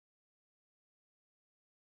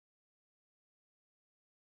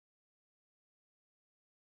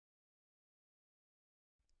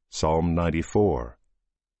Psalm 94.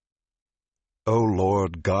 O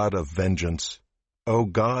Lord God of vengeance, O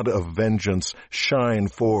God of vengeance, shine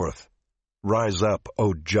forth. Rise up,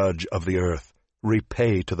 O Judge of the earth,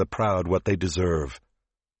 repay to the proud what they deserve.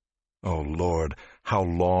 O Lord, how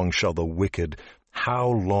long shall the wicked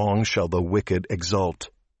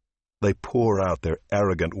exult? They pour out their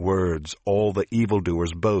arrogant words, all the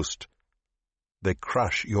evildoers boast. They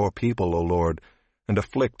crush your people, O Lord, and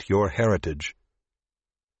afflict your heritage.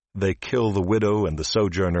 They kill the widow and the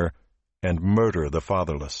sojourner, and murder the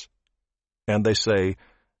fatherless. And they say,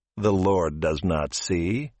 the Lord does not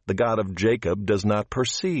see, the God of Jacob does not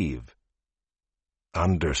perceive.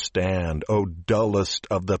 Understand, O dullest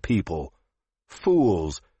of the people.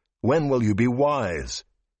 Fools, when will you be wise?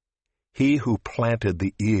 He who planted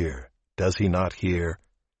the ear, does he not hear?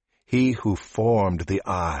 He who formed the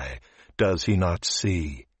eye, does he not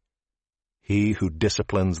see? He who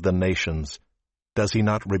disciplines the nations, does he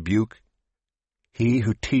not rebuke? He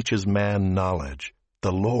who teaches man knowledge,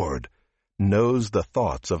 the Lord, knows the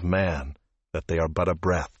thoughts of man, that they are but a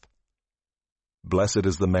breath. Blessed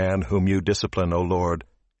is the man whom you discipline, O Lord,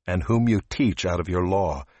 and whom you teach out of your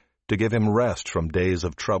law, to give him rest from days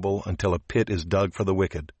of trouble until a pit is dug for the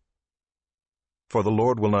wicked. For the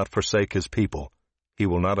Lord will not forsake his people, he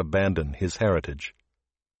will not abandon his heritage.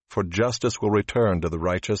 For justice will return to the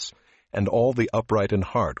righteous, and all the upright in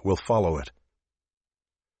heart will follow it.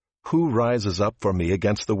 Who rises up for me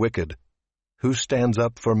against the wicked? Who stands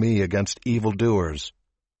up for me against evildoers?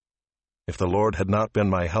 If the Lord had not been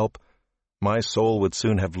my help, my soul would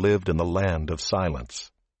soon have lived in the land of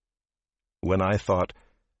silence. When I thought,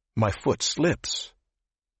 my foot slips,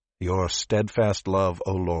 your steadfast love,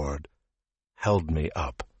 O Lord, held me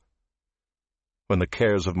up. When the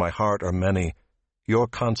cares of my heart are many, your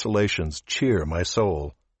consolations cheer my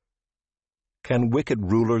soul. Can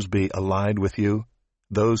wicked rulers be allied with you,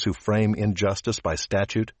 those who frame injustice by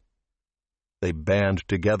statute? They band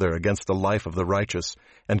together against the life of the righteous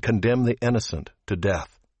and condemn the innocent to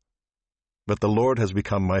death. But the Lord has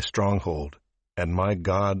become my stronghold, and my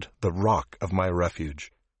God the rock of my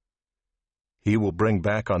refuge. He will bring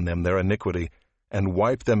back on them their iniquity and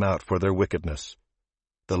wipe them out for their wickedness.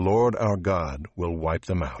 The Lord our God will wipe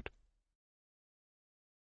them out.